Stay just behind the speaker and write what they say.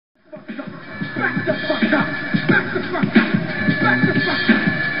fuck up. Back the fuck up. Back the fuck up.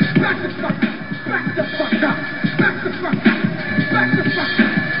 Back the fuck up. Back the fuck up. Back the fuck up. Back the fuck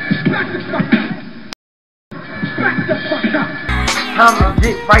up. Back the fuck up. Back the fuck up. Time to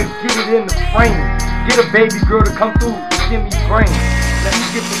get right, get it in the frame. Get a baby girl to come through and give me brain. Let me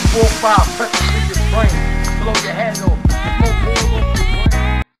get the 4-5, press it to your brain. Blow your head off, smoke all over your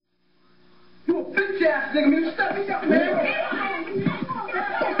brain. You a bitch ass nigga, man. Step me up, man.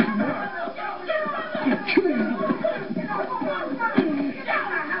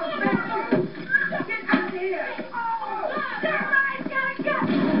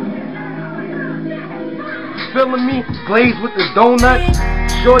 Feeling me? Glazed with the donuts.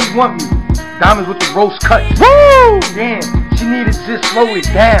 Shorty want me. Diamonds with the roast cuts. Woo! Damn, she needed to just slow it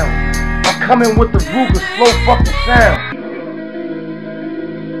down. I'm coming with the Ruger, slow fucking sound.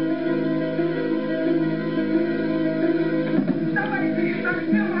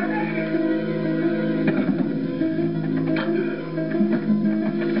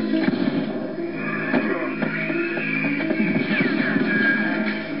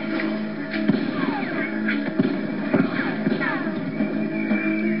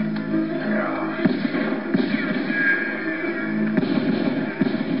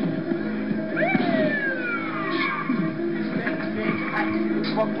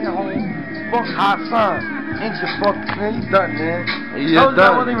 Fucking home, fuck high sign, ain't your fuck, man, you done, man. Yeah,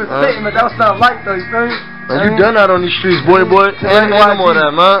 that wasn't even statement, that was not light though, you feel me? Man, you done out on these streets, boy. And more of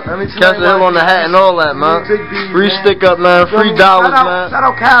that, man. Catch the hill on the hat and all that, man. Free stick up, man. Free dollars, man. Shout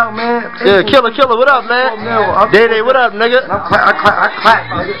out Cal, man. Yeah, killer, what up, man? Day, what up, nigga? I clap,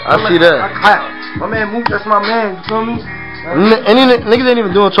 nigga. I see that. I clap. My man Mook, that's my man, you feel me? Any niggas ain't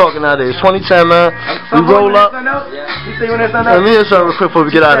even doing talking nowadays. 2010, man. We roll up. Let me hear something real quick before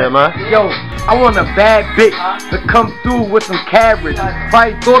we get out of here, man. Yo, I want a bad bitch to come through with some carriage.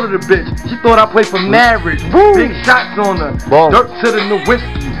 Probably thought of the bitch. She thought I played for marriage. Woo. Big shots on her. Ball. Dirt to the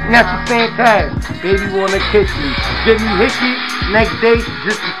Nowitzki. Now she saying Taz, baby wanna kiss me. Give me hickey. Next day she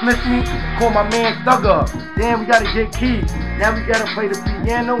just dismissed me. Call my man Thugger. Damn, we gotta get keys. Now we gotta play the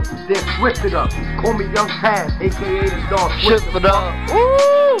piano. Then switch it up. Call me Young Taz, aka the dog. Shit for dog.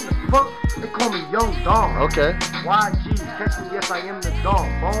 Woo! Fuck, they call me Young Dog. Okay. YG, catch me, yes I am the dog.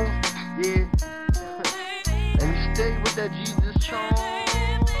 Bones, yeah. And you stay with that Jesus charm.